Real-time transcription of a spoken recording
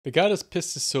The goddess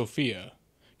Pistis Sophia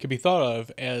can be thought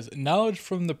of as knowledge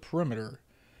from the perimeter,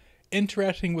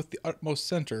 interacting with the utmost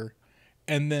center,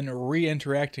 and then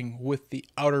re-interacting with the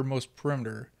outermost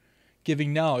perimeter,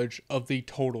 giving knowledge of the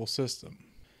total system.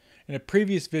 In a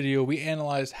previous video, we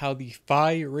analyzed how the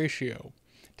phi ratio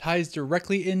ties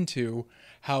directly into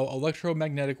how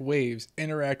electromagnetic waves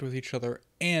interact with each other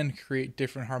and create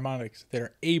different harmonics that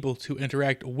are able to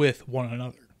interact with one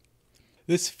another.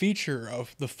 This feature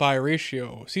of the phi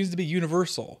ratio seems to be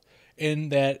universal in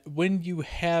that when you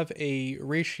have a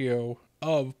ratio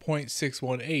of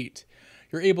 0.618,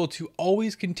 you're able to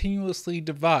always continuously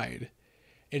divide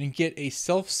and get a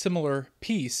self-similar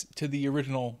piece to the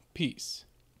original piece.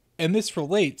 And this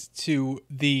relates to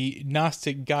the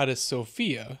Gnostic goddess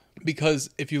Sophia, because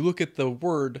if you look at the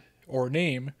word or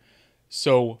name,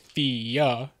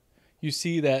 Sophia, you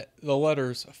see that the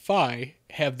letters phi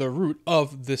have the root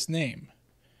of this name.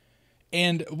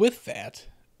 And with that,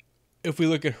 if we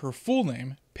look at her full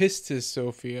name, Pistis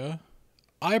Sophia,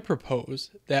 I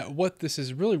propose that what this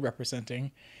is really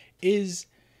representing is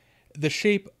the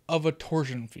shape of a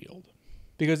torsion field.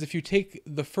 Because if you take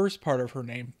the first part of her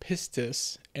name,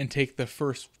 Pistis, and take the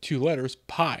first two letters,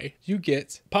 pi, you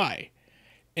get pi.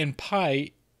 And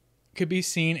pi could be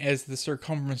seen as the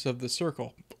circumference of the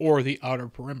circle, or the outer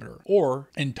perimeter. Or,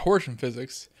 in torsion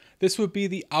physics, this would be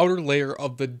the outer layer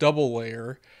of the double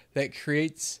layer that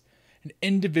creates an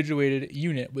individuated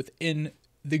unit within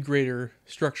the greater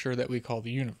structure that we call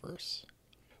the universe.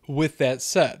 With that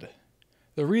said,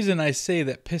 the reason I say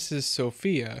that Pistis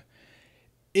Sophia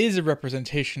is a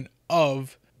representation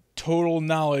of total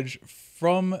knowledge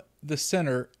from the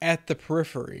center at the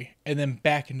periphery and then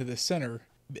back into the center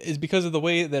is because of the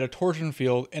way that a torsion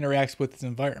field interacts with its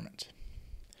environment.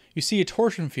 You see, a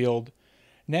torsion field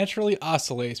naturally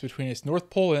oscillates between its north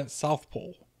pole and its south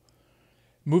pole,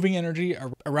 moving energy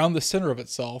around the center of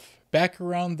itself, back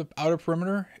around the outer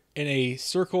perimeter in a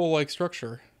circle-like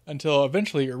structure until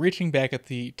eventually reaching back at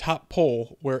the top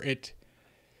pole where it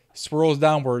swirls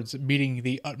downwards, meeting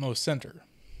the utmost center.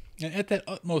 And at that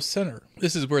utmost center,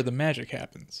 this is where the magic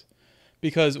happens.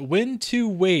 Because when two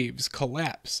waves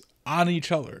collapse on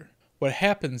each other, what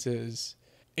happens is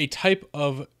a type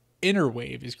of inner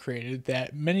wave is created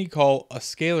that many call a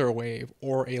scalar wave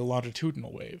or a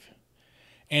longitudinal wave.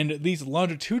 And these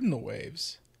longitudinal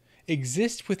waves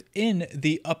exist within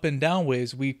the up and down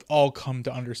waves we've all come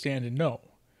to understand and know.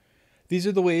 These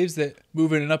are the waves that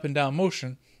move in an up and down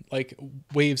motion, like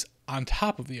waves on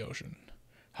top of the ocean.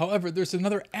 However, there's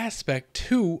another aspect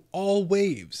to all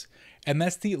waves, and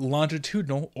that's the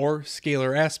longitudinal or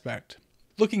scalar aspect.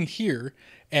 Looking here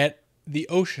at the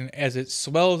ocean as it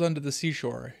swells onto the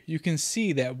seashore, you can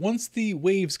see that once the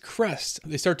waves crest,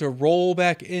 they start to roll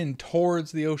back in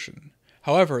towards the ocean.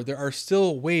 However, there are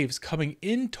still waves coming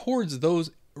in towards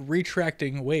those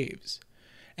retracting waves.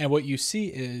 And what you see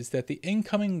is that the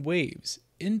incoming waves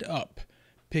end up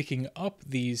picking up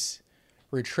these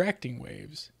retracting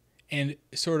waves and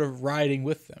sort of riding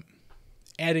with them,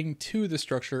 adding to the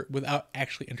structure without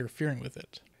actually interfering with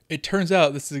it. It turns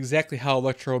out this is exactly how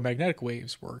electromagnetic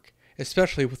waves work,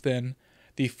 especially within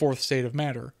the fourth state of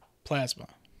matter, plasma.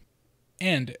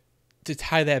 And to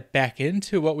tie that back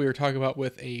into what we were talking about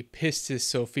with a Pistis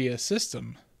Sophia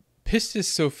system, Pistis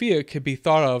Sophia could be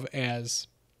thought of as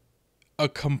a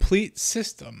complete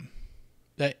system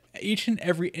that each and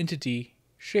every entity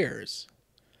shares.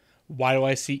 Why do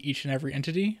I see each and every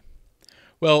entity?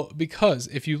 Well, because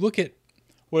if you look at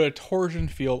what a torsion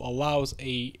field allows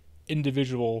a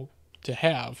individual to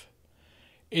have,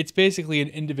 it's basically an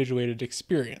individuated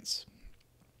experience.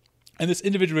 And this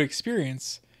individual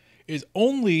experience is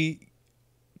only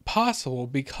possible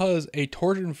because a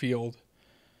torsion field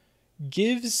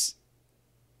gives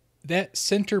that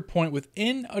center point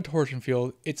within a torsion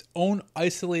field its own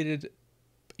isolated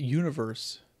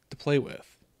universe to play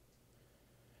with.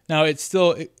 Now, it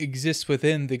still exists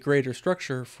within the greater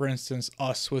structure, for instance,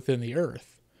 us within the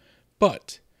Earth,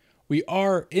 but we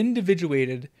are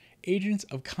individuated agents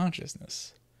of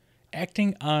consciousness,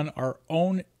 acting on our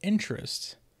own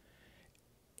interests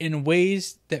in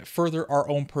ways that further our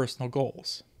own personal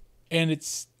goals. And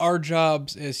it's our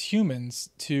jobs as humans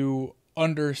to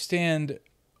understand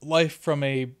life from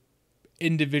a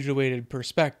individuated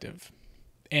perspective,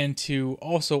 and to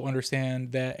also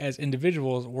understand that as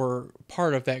individuals we're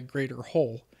part of that greater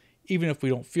whole, even if we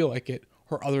don't feel like it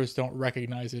or others don't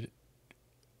recognize it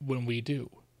when we do.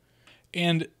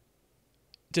 And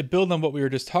to build on what we were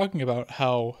just talking about,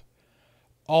 how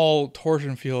all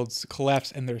torsion fields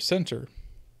collapse in their center,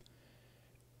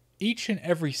 each and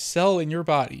every cell in your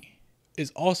body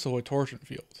is also a torsion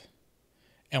field.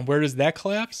 And where does that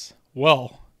collapse?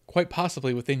 Well, quite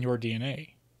possibly within your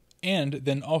DNA. And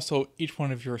then also each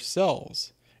one of your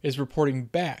cells is reporting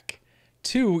back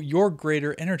to your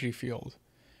greater energy field,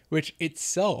 which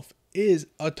itself is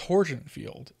a torsion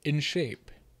field in shape.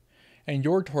 And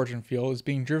your torsion field is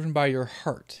being driven by your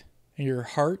heart. And your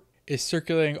heart is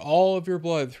circulating all of your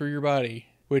blood through your body,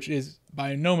 which is,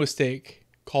 by no mistake,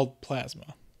 called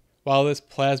plasma. While this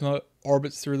plasma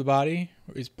orbits through the body,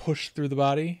 or is pushed through the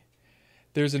body,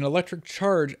 there's an electric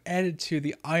charge added to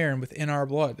the iron within our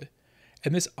blood.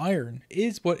 And this iron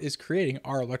is what is creating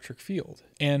our electric field.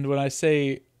 And when I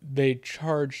say they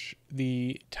charge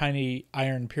the tiny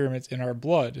iron pyramids in our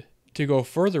blood, to go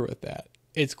further with that,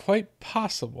 it's quite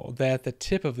possible that at the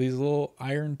tip of these little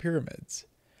iron pyramids,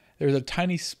 there's a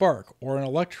tiny spark or an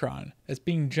electron that's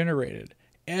being generated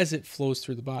as it flows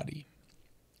through the body.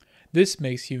 This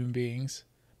makes human beings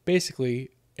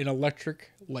basically an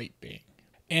electric light being.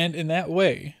 And in that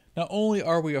way, not only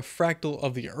are we a fractal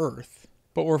of the Earth,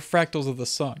 but we're fractals of the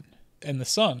sun. And the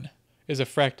sun is a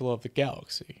fractal of the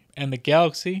galaxy. And the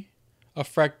galaxy, a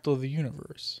fractal of the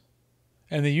universe.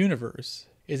 And the universe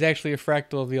is actually a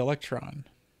fractal of the electron.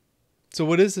 So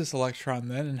what is this electron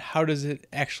then, and how does it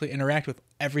actually interact with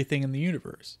everything in the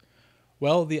universe?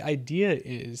 Well, the idea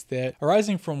is that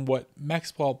arising from what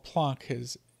Maxwell Planck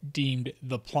has deemed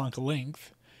the Planck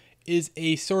length is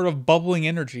a sort of bubbling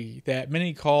energy that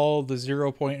many call the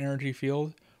 0-point energy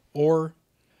field or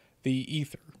the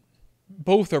ether.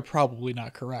 Both are probably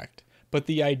not correct, but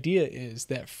the idea is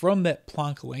that from that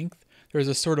Planck length, there's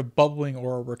a sort of bubbling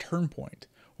or a return point,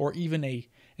 or even a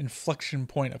inflection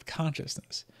point of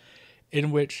consciousness,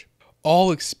 in which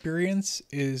all experience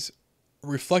is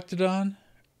reflected on,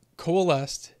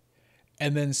 coalesced,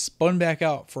 and then spun back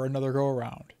out for another go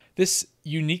around. This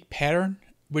unique pattern,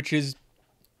 which is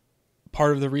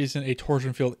part of the reason a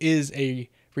torsion field is a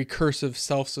recursive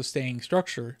self-sustaining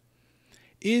structure,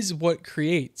 is what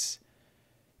creates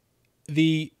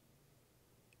the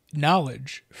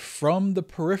knowledge from the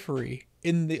periphery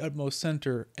in the utmost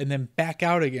center and then back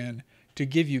out again to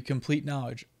give you complete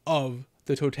knowledge of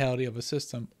the totality of a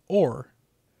system or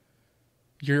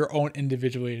your own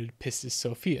individuated Pistis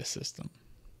Sophia system.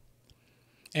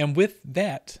 And with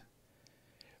that,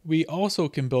 we also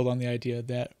can build on the idea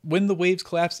that when the waves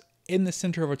collapse in the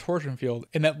center of a torsion field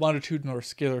and that longitudinal or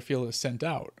scalar field is sent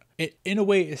out, it in a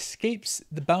way escapes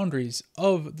the boundaries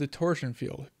of the torsion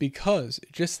field, because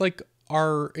just like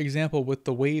our example with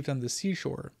the waves on the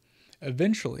seashore,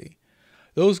 eventually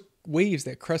those waves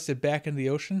that crested back into the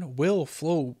ocean will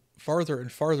flow farther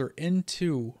and farther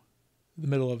into the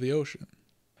middle of the ocean.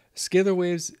 Scalar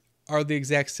waves are the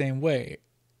exact same way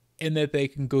in that they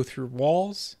can go through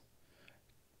walls,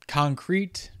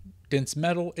 concrete, dense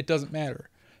metal, it doesn't matter,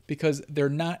 because they're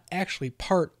not actually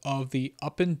part of the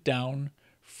up and down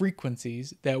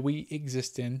frequencies that we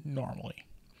exist in normally.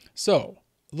 So,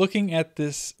 looking at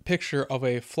this picture of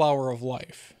a flower of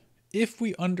life, if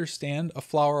we understand a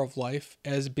flower of life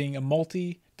as being a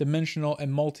multi-dimensional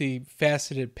and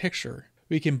multifaceted picture,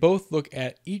 we can both look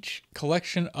at each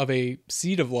collection of a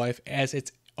seed of life as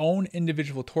its own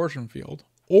individual torsion field,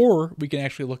 or we can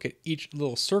actually look at each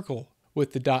little circle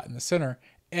with the dot in the center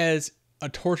as a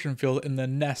torsion field in the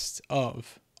nest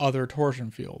of other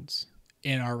torsion fields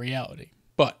in our reality.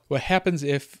 But what happens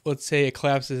if, let's say, it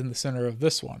collapses in the center of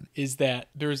this one, is that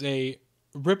there's a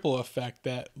ripple effect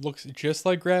that looks just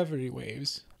like gravity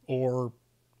waves, or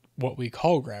what we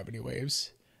call gravity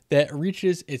waves, that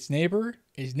reaches its neighbor,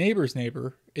 its neighbor's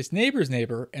neighbor, its neighbor's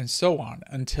neighbor, and so on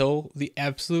until the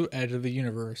absolute edge of the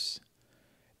universe.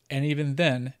 And even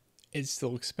then, it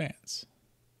still expands.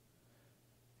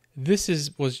 This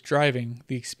is what's driving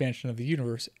the expansion of the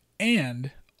universe,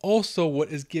 and also what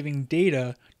is giving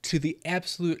data to the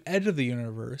absolute edge of the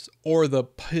universe, or the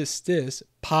pistis,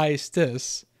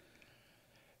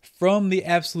 from the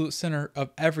absolute center of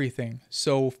everything,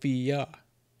 Sophia.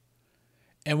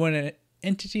 And when an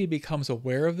entity becomes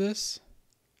aware of this,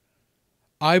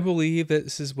 I believe that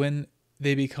this is when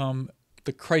they become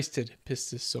the Christed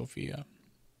Pistis Sophia.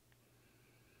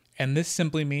 And this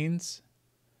simply means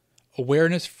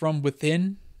awareness from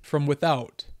within, from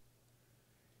without,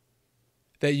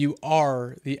 that you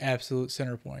are the absolute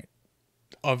center point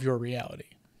of your reality.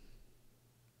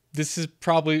 This is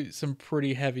probably some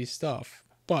pretty heavy stuff,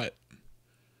 but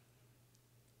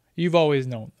you've always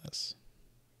known this.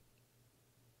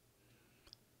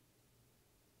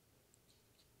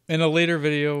 In a later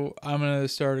video, I'm going to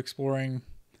start exploring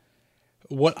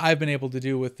what I've been able to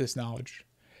do with this knowledge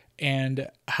and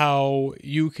how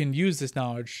you can use this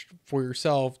knowledge for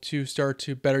yourself to start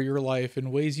to better your life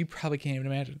in ways you probably can't even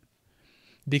imagine.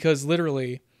 Because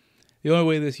literally, the only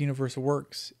way this universe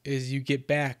works is you get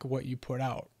back what you put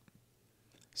out.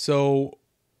 So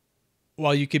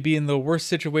while you could be in the worst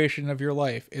situation of your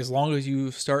life, as long as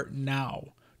you start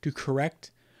now to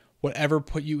correct whatever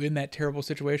put you in that terrible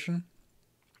situation,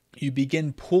 you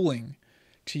begin pulling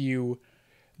to you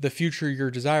the future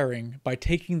you're desiring by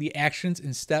taking the actions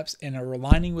and steps and are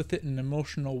aligning with it in an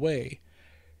emotional way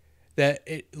that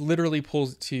it literally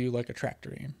pulls it to you like a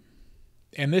tractor beam.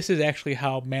 And this is actually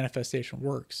how manifestation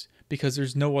works, because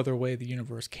there's no other way the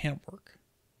universe can work.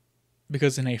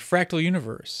 Because in a fractal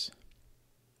universe,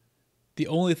 the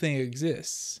only thing that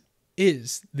exists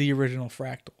is the original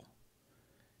fractal.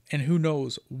 And who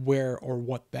knows where or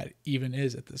what that even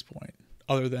is at this point,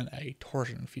 other than a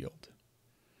torsion field.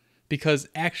 Because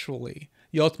actually,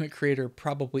 the ultimate creator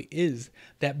probably is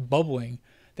that bubbling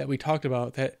that we talked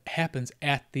about that happens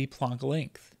at the Planck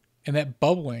length. And that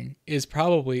bubbling is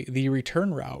probably the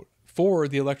return route for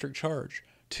the electric charge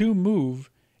to move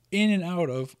in and out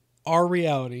of our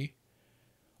reality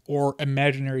or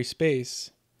imaginary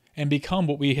space and become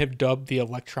what we have dubbed the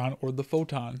electron or the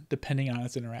photon, depending on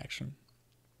its interaction.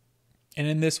 And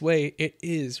in this way, it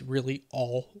is really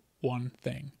all one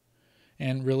thing.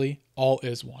 And really, all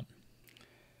is one.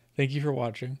 Thank you for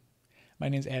watching. My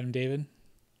name is Adam David.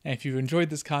 And if you've enjoyed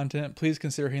this content, please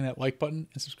consider hitting that like button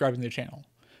and subscribing to the channel.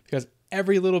 Because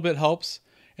every little bit helps,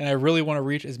 and I really want to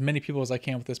reach as many people as I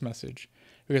can with this message.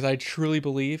 Because I truly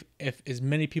believe if as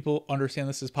many people understand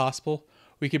this as possible,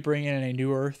 we could bring in a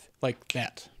new earth like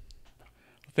that.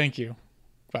 Thank you.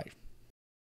 Bye.